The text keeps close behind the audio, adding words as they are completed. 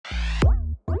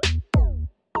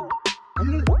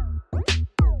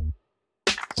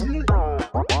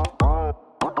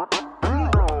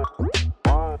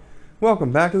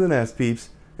Welcome back to the nest, peeps.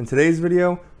 In today's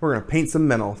video, we're going to paint some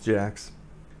Menoth jacks.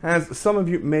 As some of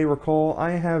you may recall,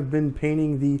 I have been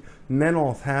painting the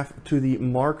Menoth half to the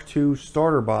Mark II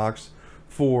starter box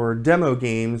for demo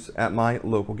games at my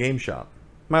local game shop.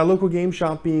 My local game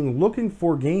shop being Looking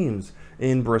for Games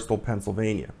in Bristol,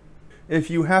 Pennsylvania. If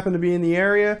you happen to be in the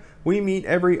area, we meet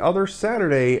every other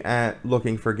Saturday at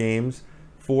Looking for Games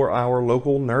for our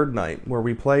local nerd night, where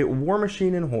we play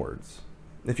Warmachine and Hordes.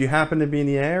 If you happen to be in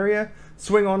the area,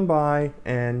 swing on by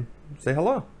and say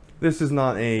hello. This is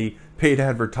not a paid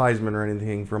advertisement or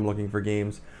anything from Looking for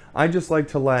Games. I just like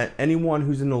to let anyone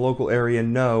who's in the local area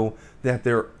know that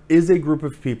there is a group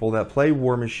of people that play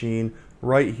Warmachine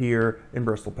right here in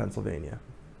Bristol, Pennsylvania.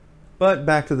 But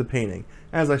back to the painting.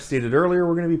 As I stated earlier,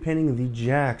 we're going to be painting the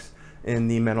jacks in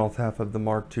the Menoth half of the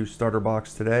Mark II starter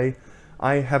box today.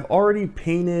 I have already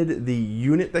painted the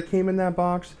unit that came in that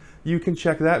box. You can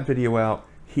check that video out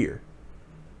here.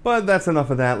 But that's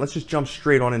enough of that. Let's just jump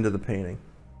straight on into the painting.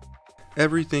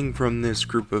 Everything from this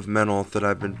group of Menoth that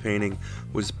I've been painting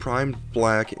was primed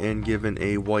black and given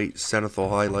a white zenithal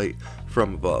highlight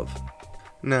from above.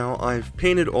 Now, I've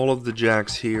painted all of the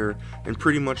jacks here in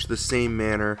pretty much the same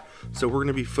manner, so we're going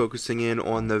to be focusing in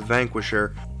on the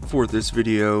Vanquisher for this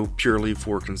video purely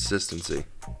for consistency.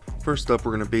 First up,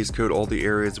 we're going to base coat all the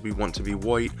areas we want to be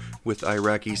white with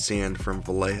Iraqi sand from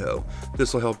Vallejo.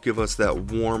 This will help give us that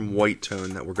warm white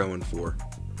tone that we're going for.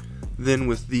 Then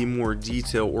with the more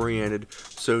detail-oriented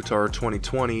Sotar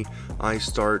 2020, I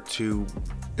start to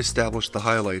establish the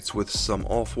highlights with some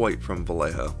off-white from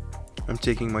Vallejo. I'm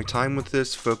taking my time with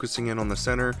this, focusing in on the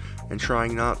center and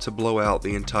trying not to blow out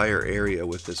the entire area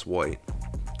with this white.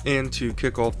 And to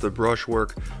kick off the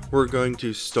brushwork, we're going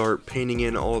to start painting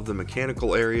in all of the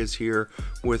mechanical areas here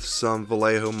with some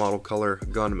Vallejo model color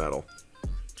gunmetal.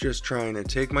 Just trying to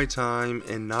take my time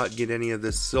and not get any of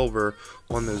this silver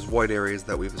on those white areas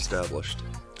that we've established.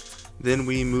 Then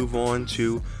we move on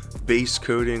to base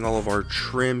coating all of our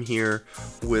trim here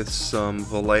with some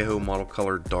Vallejo model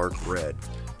color dark red.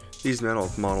 These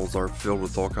Menoth models are filled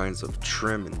with all kinds of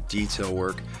trim and detail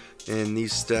work, and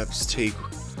these steps take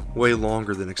way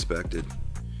longer than expected.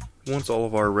 Once all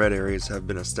of our red areas have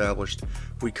been established,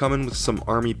 we come in with some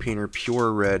Army Painter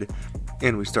Pure Red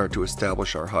and we start to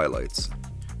establish our highlights.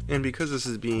 And because this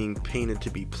is being painted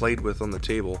to be played with on the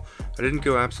table, I didn't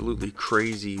go absolutely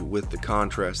crazy with the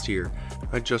contrast here.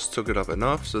 I just took it up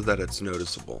enough so that it's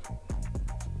noticeable.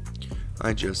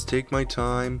 I just take my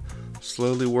time,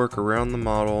 slowly work around the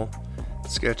model,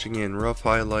 sketching in rough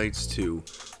highlights to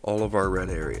all of our red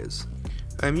areas.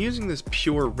 I'm using this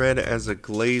pure red as a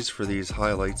glaze for these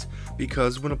highlights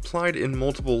because when applied in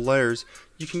multiple layers,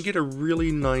 you can get a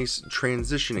really nice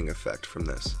transitioning effect from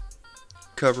this,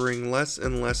 covering less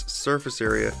and less surface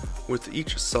area with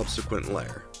each subsequent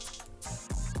layer.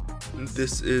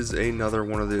 This is another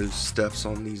one of those steps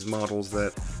on these models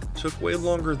that took way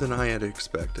longer than I had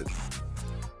expected.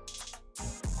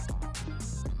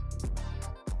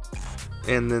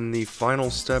 And then the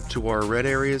final step to our red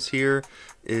areas here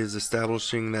is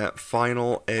establishing that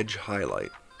final edge highlight.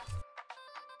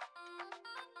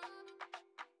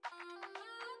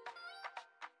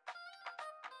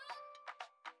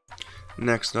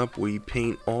 Next up, we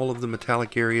paint all of the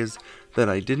metallic areas that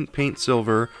I didn't paint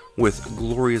silver with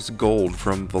glorious gold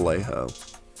from Vallejo.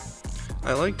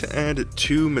 I like to add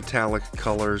two metallic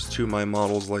colors to my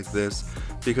models like this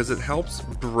because it helps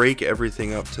break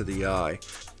everything up to the eye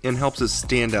and helps us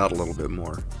stand out a little bit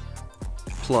more.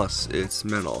 Plus, it's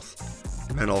Menoth.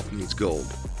 Menoth needs gold.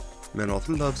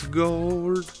 Menoth loves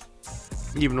gold.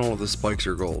 Even all of the spikes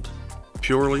are gold,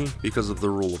 purely because of the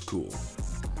rule of cool.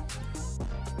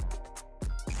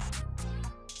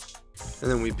 And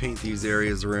then we paint these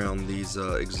areas around these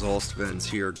exhaust vents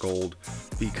here gold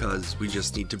because we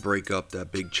just need to break up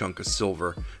that big chunk of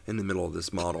silver in the middle of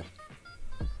this model.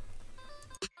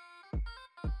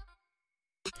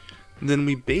 Then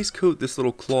we base coat this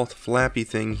little cloth flappy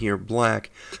thing here black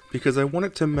because I want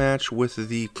it to match with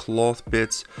the cloth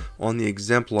bits on the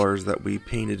exemplars that we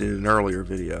painted in an earlier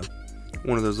video.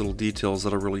 One of those little details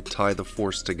that'll really tie the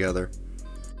force together.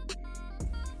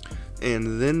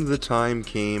 And then the time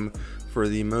came for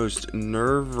the most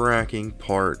nerve-wracking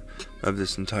part of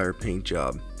this entire paint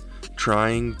job.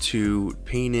 Trying to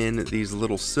paint in these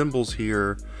little symbols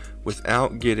here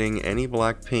without getting any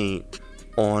black paint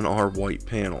on our white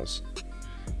panels.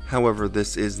 However,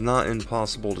 this is not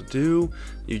impossible to do.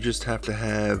 You just have to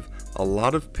have a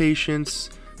lot of patience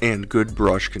and good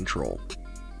brush control.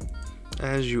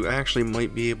 As you actually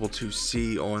might be able to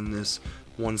see on this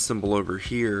one symbol over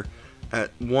here,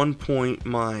 At one point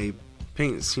my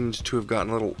paint seemed to have gotten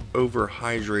a little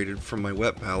overhydrated from my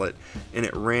wet palette and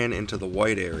it ran into the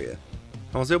white area.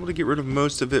 I was able to get rid of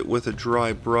most of it with a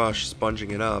dry brush,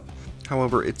 sponging it up.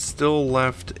 However, it still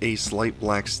left a slight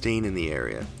black stain in the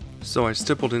area, so I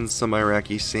stippled in some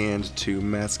Iraqi sand to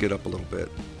mask it up a little bit,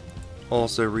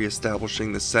 also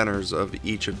re-establishing the centers of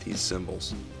each of these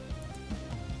symbols.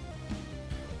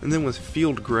 And then with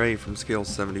Field Gray from scale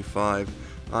 75,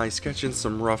 I sketch in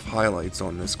some rough highlights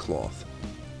on this cloth.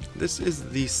 This is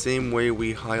the same way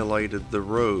we highlighted the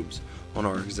robes on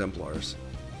our exemplars.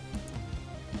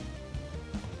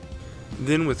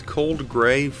 Then with Cold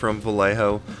Gray from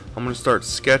Vallejo, I'm going to start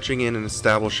sketching in and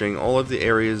establishing all of the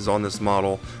areas on this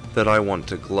model that I want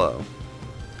to glow.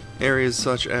 Areas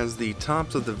such as the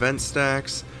tops of the vent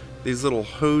stacks, these little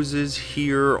hoses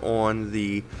here on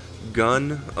the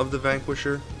gun of the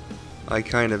Vanquisher. I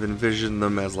kind of envision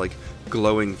them as like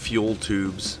glowing fuel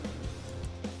tubes.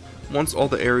 Once all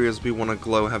the areas we want to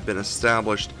glow have been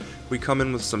established, we come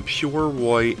in with some pure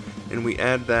white and we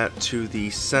add that to the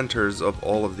centers of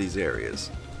all of these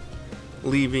areas,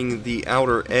 leaving the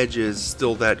outer edges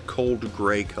still that cold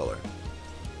gray color.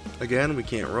 Again, we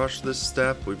can't rush this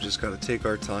step, we've just got to take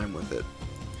our time with it.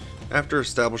 After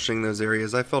establishing those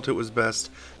areas, I felt it was best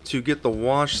to get the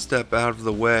wash step out of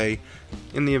the way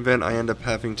in the event I end up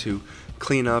having to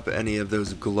clean up any of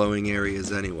those glowing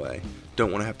areas anyway.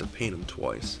 Don't want to have to paint them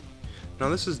twice. Now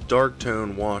this is dark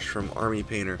tone wash from Army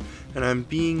Painter, and I'm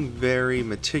being very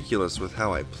meticulous with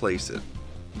how I place it.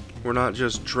 We're not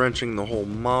just drenching the whole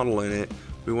model in it,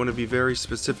 we want to be very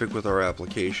specific with our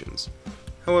applications.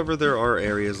 However, there are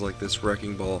areas like this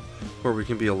wrecking ball where we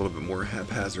can be a little bit more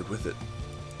haphazard with it.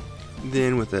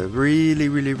 Then with a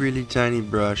really tiny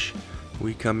brush,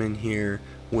 we come in here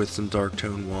with some dark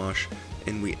tone wash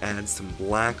and we add some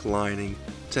black lining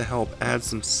to help add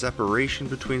some separation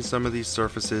between some of these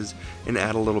surfaces and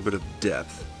add a little bit of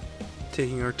depth.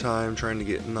 Taking our time, trying to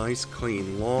get nice,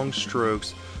 clean, long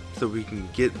strokes so we can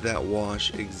get that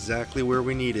wash exactly where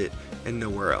we need it and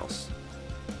nowhere else.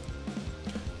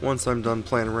 Once I'm done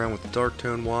playing around with the dark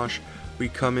tone wash, we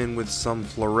come in with some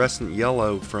fluorescent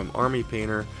yellow from Army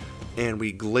Painter and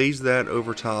we glaze that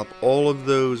over top all of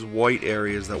those white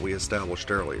areas that we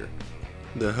established earlier.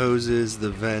 The hoses, the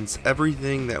vents,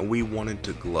 everything that we wanted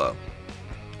to glow.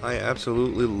 I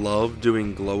absolutely love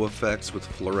doing glow effects with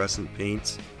fluorescent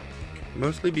paints,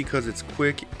 mostly because it's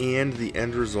quick and the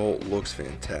end result looks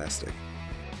fantastic.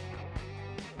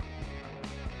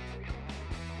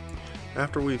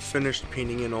 After we've finished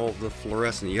painting in all of the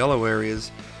fluorescent yellow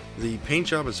areas, the paint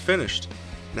job is finished.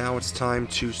 Now it's time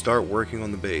to start working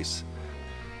on the base.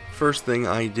 First thing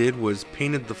I did was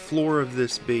painted the floor of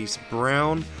this base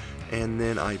brown, and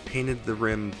then I painted the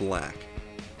rim black.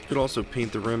 You could also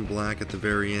paint the rim black at the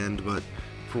very end, but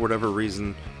for whatever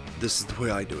reason, this is the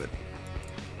way I do it.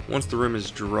 Once the rim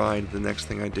is dried, the next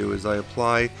thing I do is I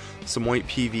apply some white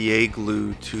PVA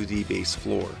glue to the base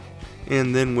floor.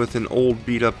 And then with an old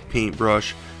beat up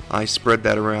paintbrush, I spread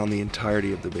that around the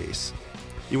entirety of the base.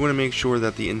 You want to make sure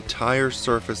that the entire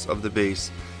surface of the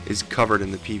base is covered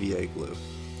in the PVA glue.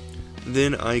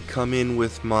 Then I come in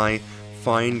with my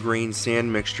fine grained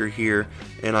sand mixture here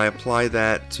and I apply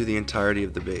that to the entirety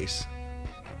of the base.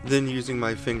 Then using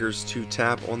my fingers to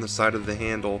tap on the side of the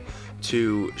handle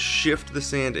to shift the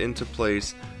sand into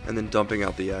place and then dumping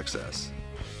out the excess.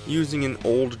 Using an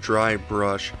old dry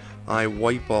brush, I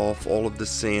wipe off all of the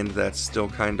sand that's still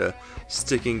kinda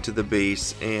sticking to the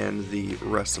base and the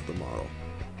rest of the model.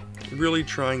 Really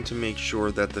trying to make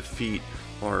sure that the feet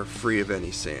are free of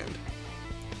any sand.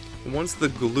 Once the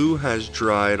glue has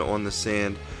dried on the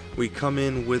sand, we come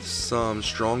in with some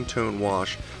strong tone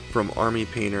wash from Army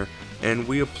Painter and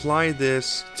we apply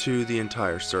this to the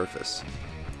entire surface.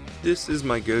 This is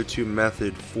my go-to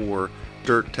method for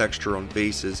dirt texture on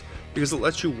bases because it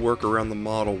lets you work around the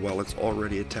model while it's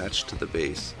already attached to the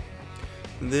base.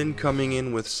 Then coming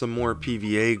in with some more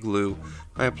PVA glue,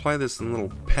 I apply this in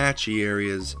little patchy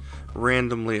areas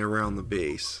randomly around the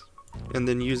base. And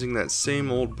then using that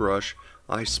same old brush,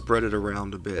 I spread it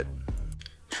around a bit,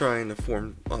 trying to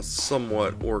form a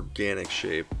somewhat organic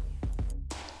shape.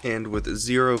 And with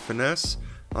zero finesse,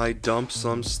 I dump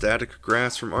some static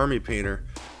grass from Army Painter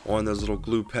on those little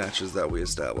glue patches that we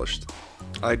established.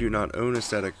 I do not own a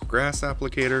static grass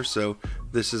applicator, so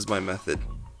this is my method.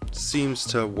 Seems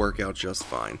to work out just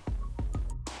fine.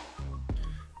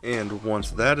 And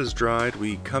once that is dried,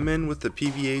 we come in with the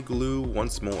PVA glue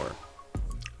once more.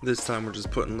 This time we're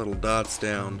just putting little dots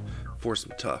down for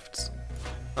some tufts.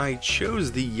 I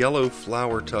chose the yellow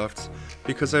flower tufts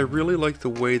because I really like the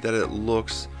way that it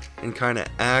looks and kind of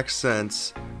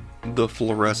accents the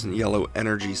fluorescent yellow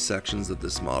energy sections of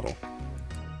this model.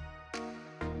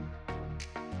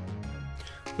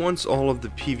 Once all of the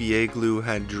PVA glue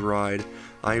had dried,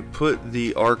 I put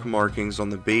the arc markings on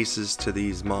the bases to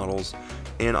these models,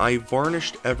 and I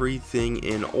varnished everything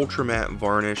in ultra matte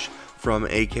varnish from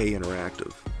AK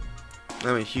Interactive.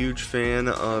 I'm a huge fan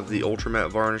of the ultra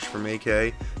matte varnish from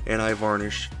AK, and I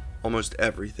varnish almost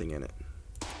everything in it.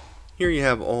 Here you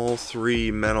have all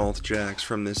three Menoth jacks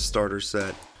from this starter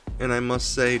set, and I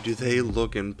must say, do they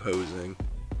look imposing.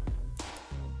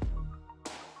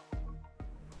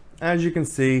 As you can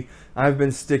see, I've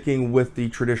been sticking with the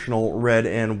traditional red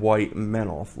and white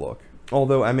Menoth look.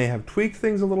 Although I may have tweaked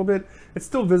things a little bit, it's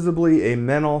still visibly a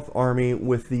Menoth army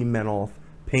with the Menoth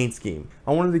paint scheme.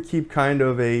 I wanted to keep kind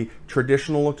of a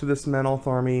traditional look to this Menoth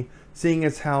army, seeing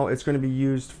as how it's going to be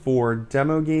used for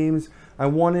demo games. I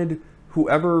wanted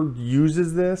whoever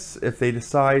uses this, if they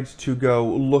decide to go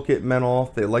look at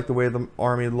Menoth, they like the way the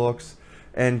army looks,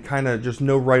 and kind of just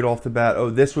know right off the bat, oh,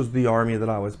 this was the army that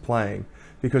I was playing,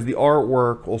 because the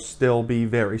artwork will still be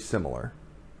very similar.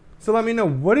 So let me know,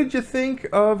 what did you think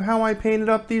of how I painted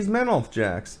up these Menoth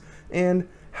jacks? And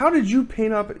how did you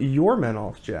paint up your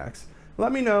Menoth jacks?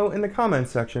 Let me know in the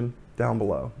comments section down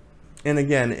below. And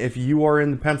again, if you are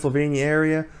in the Pennsylvania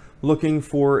area looking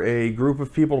for a group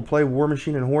of people to play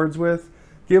Warmachine and Hordes with,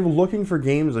 give Looking for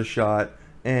Games a shot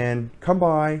and come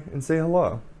by and say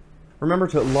hello. Remember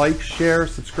to like, share,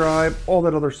 subscribe, all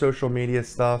that other social media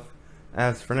stuff.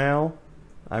 As for now,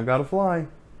 I've got to fly.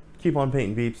 Keep on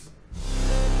painting, peeps.